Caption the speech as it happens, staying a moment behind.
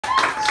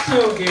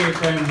so gay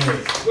friendly,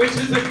 which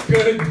is a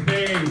good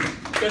thing,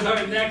 because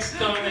our next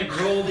comic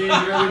rolled in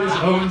here with his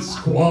own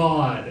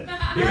squad.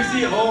 He was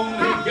the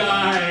only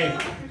guy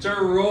to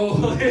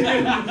roll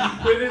in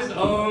with his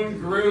own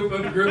group.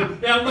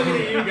 Yeah, I'm looking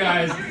at you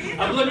guys.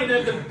 I'm looking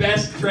at the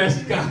best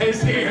dressed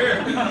guys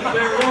here.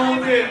 They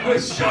rolled in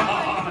with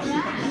Shaw.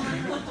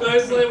 So I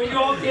was like, when you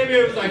all came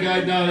here, it was like, I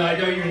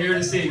know you're here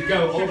to see.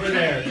 Go over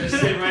there. Just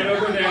sit right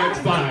over there. It's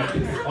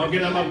fine. I'll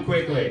get them up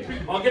quickly.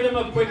 I'll get them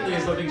up quickly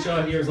is something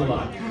Shaw hears a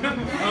lot.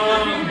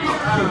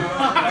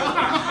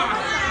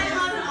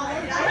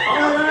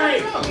 All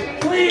right.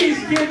 Please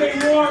give a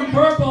warm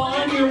purple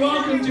and you're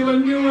welcome to a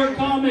newer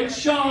comic,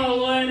 Shaw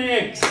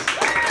Lennox.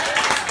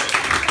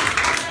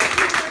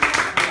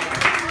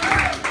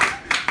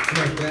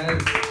 Alright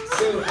guys,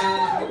 so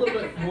I'm a little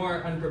bit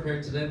more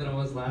unprepared today than I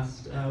was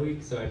last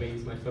week, so I may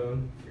use my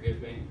phone.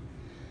 Forgive me.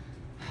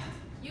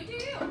 You do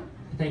you.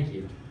 Thank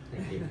you. I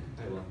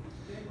will.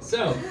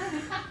 So,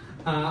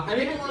 I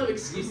make a lot of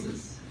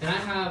excuses, and I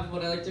have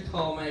what I like to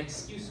call my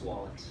excuse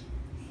wallet.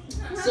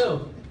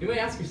 So, you may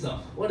ask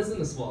yourself, what is in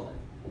this wallet?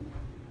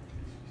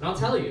 And I'll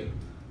tell you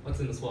what's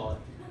in this wallet.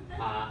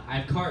 I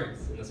have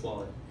cards in this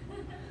wallet.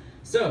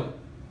 So,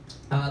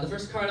 the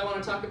first card I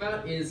want to talk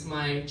about is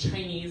my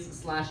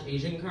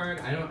Chinese/Asian card.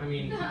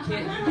 You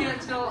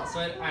can't tell, so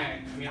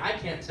I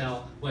can't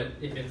tell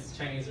if it's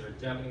Chinese or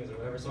Japanese or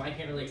whatever, so I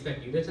can't really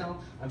expect you to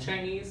tell. I'm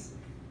Chinese.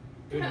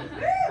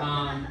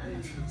 I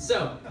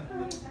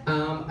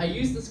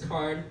use this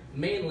card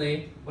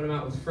mainly when I'm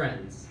out with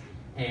friends.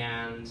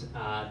 And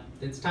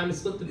it's time to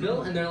split the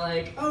bill, and they're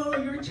like, oh,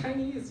 you're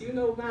Chinese, you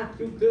know math,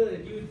 you're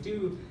good, you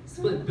do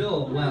split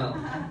bill well.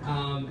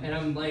 And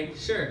I'm like,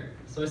 sure.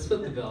 So I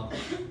split the bill.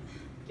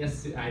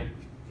 Guess I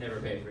never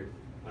pay for it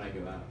when I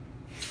go out.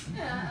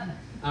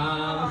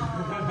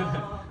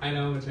 I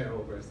know I'm a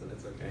terrible person,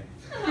 it's okay.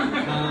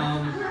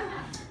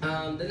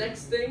 The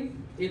next thing,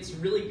 it's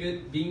really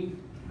good being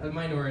a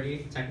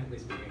minority, technically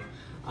speaking.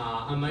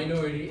 A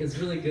minority is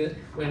really good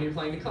when you're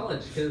applying to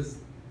college, because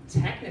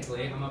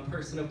technically I'm a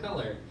person of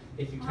color,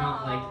 if you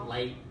count like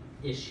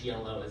light-ish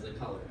yellow as a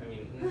color. I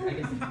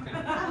guess it's kind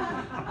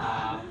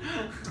of.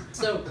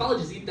 So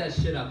colleges eat that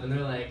shit up, and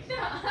they're like,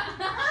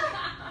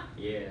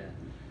 yeah,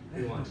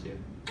 we want you.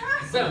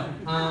 So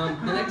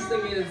the next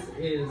thing is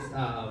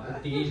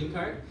the Asian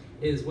card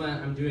is when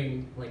I'm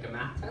doing like a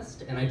math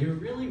test, and I do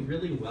really,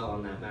 really well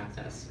on that math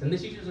test. And the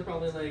teachers are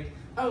probably like,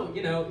 oh,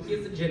 he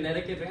has a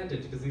genetic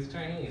advantage because he's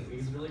Chinese.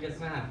 He's really good at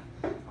math.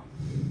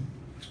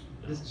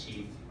 Just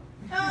cheat.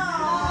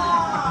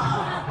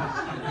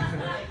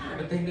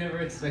 But they never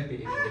expect you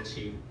to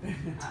cheat.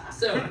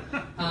 So,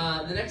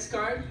 the next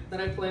card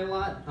that I play a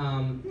lot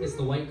is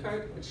the white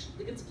card, which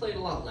gets played a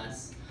lot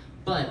less.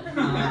 But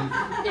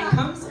it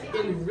comes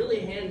in really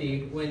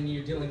handy when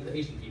you're dealing with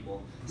Asian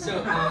people.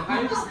 So, I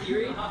have this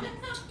theory.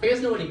 You guys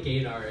know what a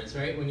gaydar is,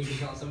 right? When you can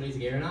tell if somebody's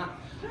gay or not.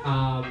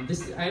 I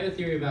have a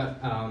theory about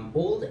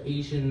old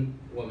Asian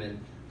women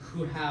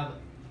who have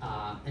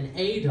an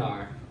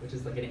ADAR, which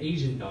is like an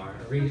Asian DAR,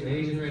 an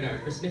Asian radar,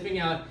 for sniffing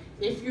out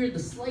if you're the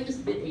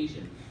slightest bit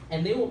Asian,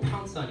 and they will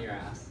pounce on your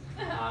ass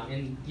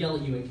and yell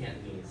at you in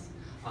Cantonese.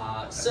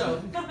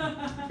 So,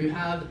 you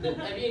have,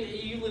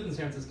 you live in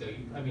San Francisco,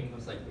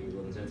 most likely you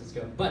live in San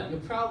Francisco, but you'll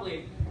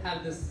probably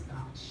have this,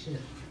 oh shit,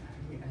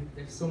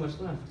 there's so much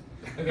left.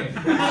 Okay.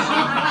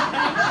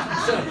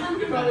 So,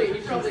 you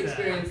probably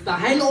experienced the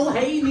hello,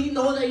 hey, me,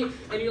 no, they,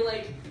 and you're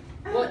like,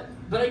 what?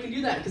 But I can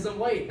do that because I'm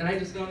white and I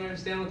just don't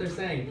understand what they're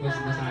saying most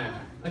of the time.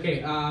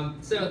 Okay,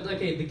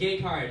 the gay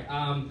card.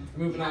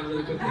 Moving on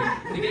really quickly.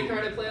 The gay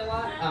card I play a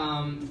lot.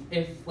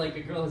 If like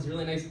a girl has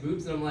really nice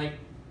boobs and I'm like,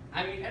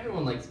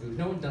 everyone likes boobs.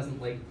 No one doesn't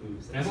like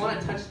boobs. And I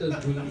want to touch those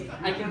boobs.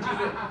 I can do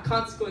it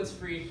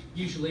consequence-free,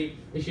 usually,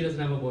 if she doesn't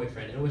have a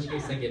boyfriend, in which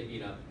case I get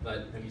beat up.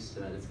 But I'm used to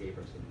that as a gay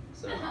person.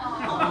 So, it's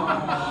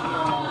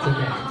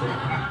okay.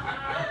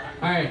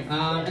 Alright,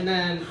 and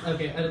then,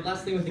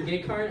 last thing with the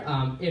gay card,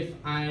 if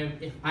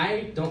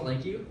I don't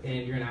like you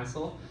and you're an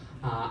asshole,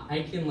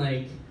 I can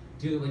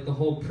do the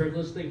whole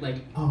privilege thing,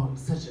 oh,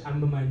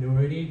 I'm a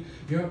minority,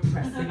 you're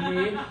oppressing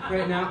me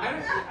right now.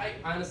 I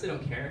honestly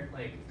don't care,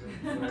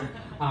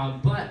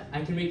 but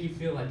I can make you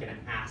feel like an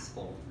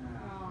asshole.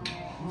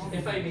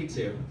 If I need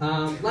to.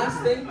 Last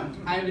thing,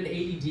 I have an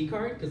ADD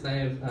card because I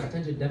have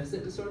attention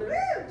deficit disorder.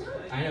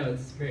 I know,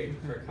 it's great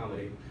for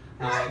comedy.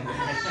 What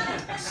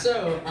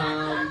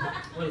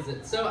is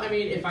it? So,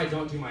 if I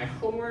don't do my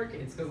homework,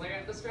 it's because I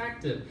got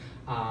distracted.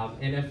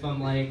 And if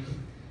I'm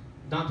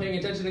not paying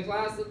attention in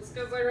class, it's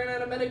because I ran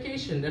out of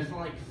medication. If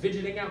I'm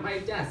fidgeting at my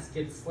desk,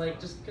 it's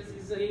just because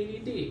he's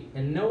ADD.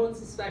 And no one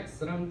suspects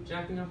that I'm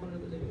jacking off under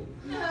the table.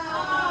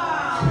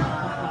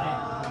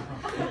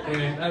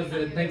 Anyway, that was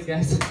it. Thanks,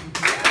 guys.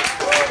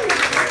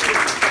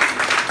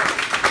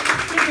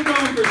 Keep it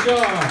going for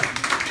Shaw.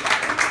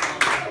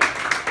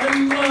 I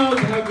love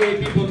how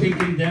gay people can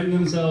condemn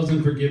themselves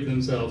and forgive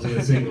themselves in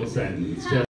a single sentence.